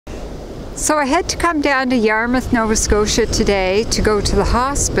So I had to come down to Yarmouth, Nova Scotia today to go to the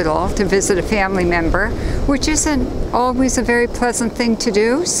hospital to visit a family member, which isn't always a very pleasant thing to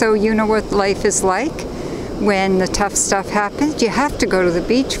do. So you know what life is like when the tough stuff happens. You have to go to the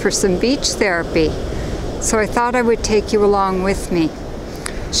beach for some beach therapy. So I thought I would take you along with me,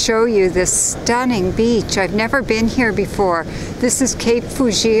 show you this stunning beach. I've never been here before. This is Cape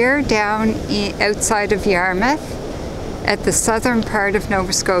Forchu down outside of Yarmouth at the southern part of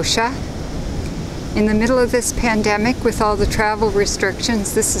Nova Scotia. In the middle of this pandemic with all the travel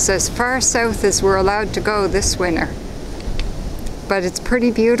restrictions, this is as far south as we're allowed to go this winter. But it's pretty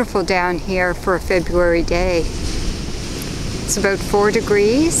beautiful down here for a February day. It's about 4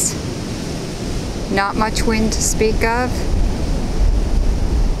 degrees, not much wind to speak of.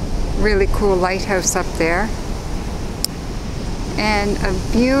 Really cool lighthouse up there. And a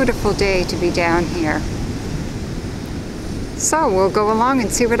beautiful day to be down here. So we'll go along and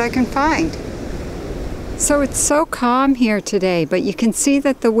see what I can find. So it's so calm here today, but you can see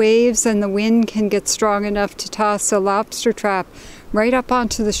that the waves and the wind can get strong enough to toss a lobster trap right up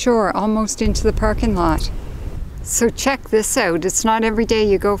onto the shore, almost into the parking lot. So check this out. It's not every day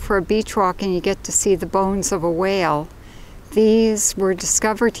you go for a beach walk and you get to see the bones of a whale. These were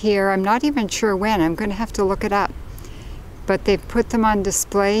discovered here, I'm not even sure when, I'm going to have to look it up. But they've put them on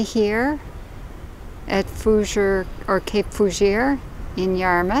display here at Forchu, or Cape Forchu in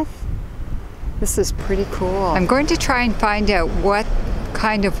Yarmouth. This is pretty cool. I'm going to try and find out what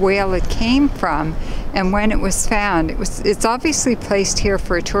kind of whale it came from and when it was found. It's obviously placed here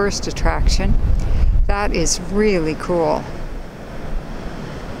for a tourist attraction. That is really cool.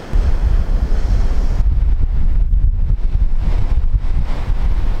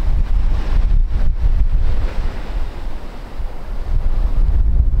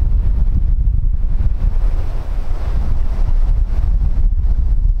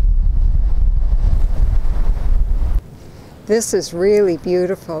 This is really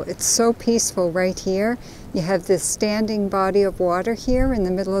beautiful. It's so peaceful right here. You have this standing body of water here in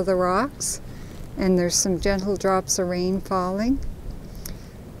the middle of the rocks, and there's some gentle drops of rain falling.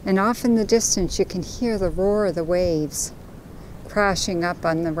 And off in the distance you can hear the roar of the waves crashing up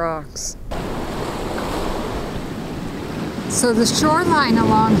on the rocks. So the shoreline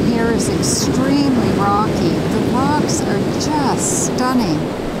along here is extremely rocky. The rocks are just stunning.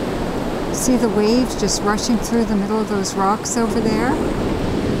 See the waves just rushing through the middle of those rocks over there?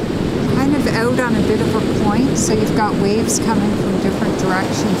 Kind of out on a bit of a point, so you've got waves coming from different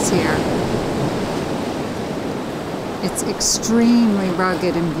directions here. It's extremely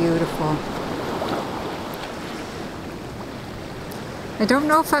rugged and beautiful. I don't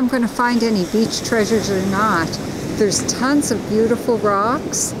know if I'm going to find any beach treasures or not. There's tons of beautiful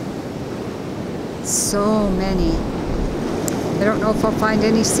rocks. So many. I don't know if I'll find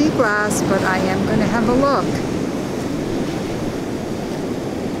any sea glass, but I am going to have a look.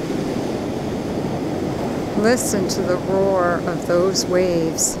 Listen to the roar of those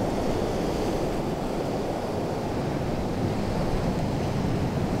waves.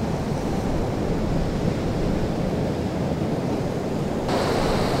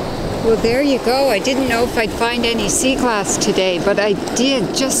 Well, there you go. I didn't know if I'd find any sea glass today, but I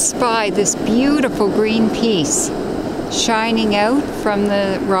did just spy this beautiful green piece shining out from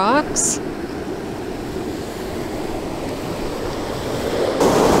the rocks.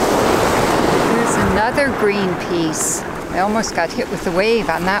 There's another green piece. I almost got hit with the wave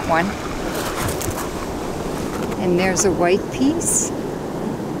on that one. And there's a white piece.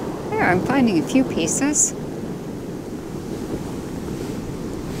 There, I'm finding a few pieces.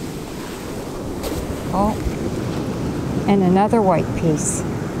 Oh, and another white piece.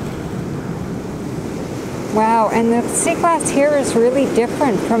 Wow, and the sea glass here is really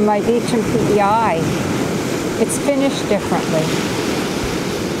different from my beach and PEI. It's finished differently.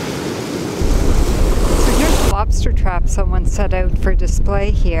 So here's a lobster trap someone set out for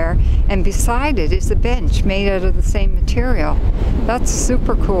display here, and beside it is a bench made out of the same material. That's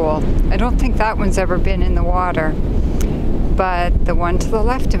super cool. I don't think that one's ever been in the water, but the one to the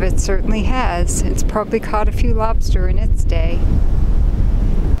left of it certainly has. It's probably caught a few lobster in its day.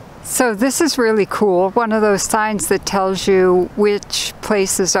 So this is really cool, one of those signs that tells you which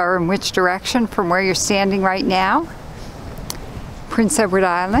places are in which direction from where you're standing right now. Prince Edward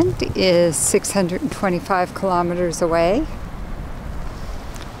Island is 625 kilometers away.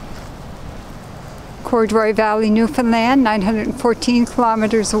 Corduroy Valley, Newfoundland, 914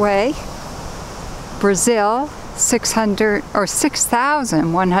 kilometers away. Brazil,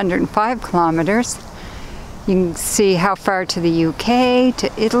 6,105 kilometers. You can see how far to the UK, to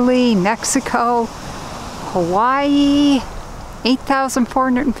Italy, Mexico, Hawaii,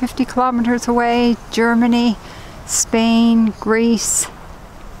 8,450 kilometers away, Germany, Spain, Greece.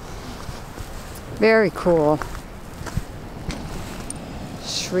 Very cool.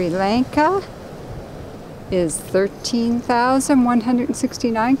 Sri Lanka is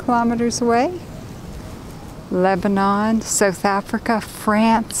 13,169 kilometers away. Lebanon, South Africa,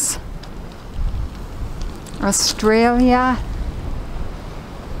 France, Australia,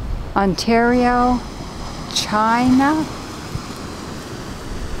 Ontario, China.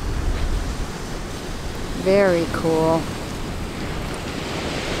 Very cool.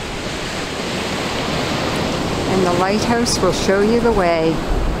 And the lighthouse will show you the way.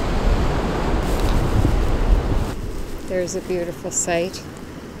 There's a beautiful sight.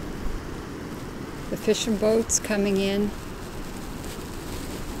 The fishing boats coming in.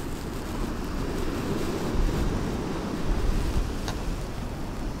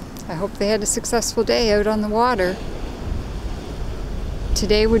 I hope they had a successful day out on the water.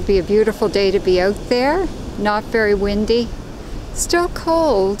 Today would be a beautiful day to be out there. Not very windy. Still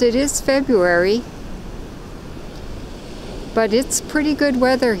cold. It is February. But it's pretty good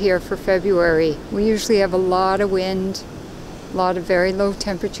weather here for February. We usually have a lot of wind, a lot of very low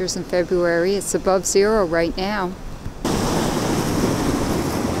temperatures in February. It's above zero right now.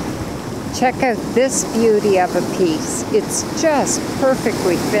 Check out this beauty of a piece. It's just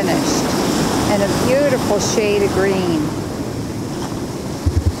perfectly finished and a beautiful shade of green.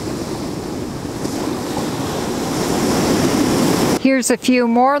 Here's a few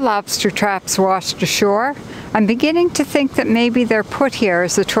more lobster traps washed ashore. I'm beginning to think that maybe they're put here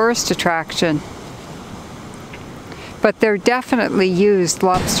as a tourist attraction. But they're definitely used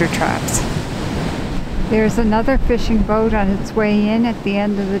lobster traps. There's another fishing boat on its way in at the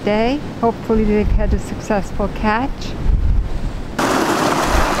end of the day. Hopefully they've had a successful catch.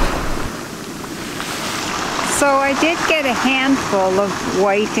 So I did get a handful of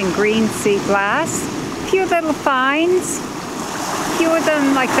white and green sea glass. A few little finds. A few of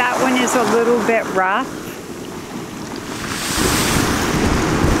them, like that one, is a little bit rough.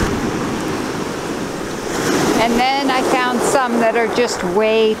 And then I found some that are just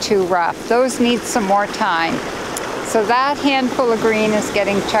way too rough. Those need some more time. So that handful of green is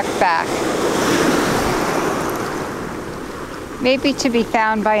getting chucked back. Maybe to be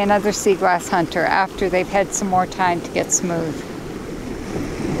found by another sea glass hunter after they've had some more time to get smooth.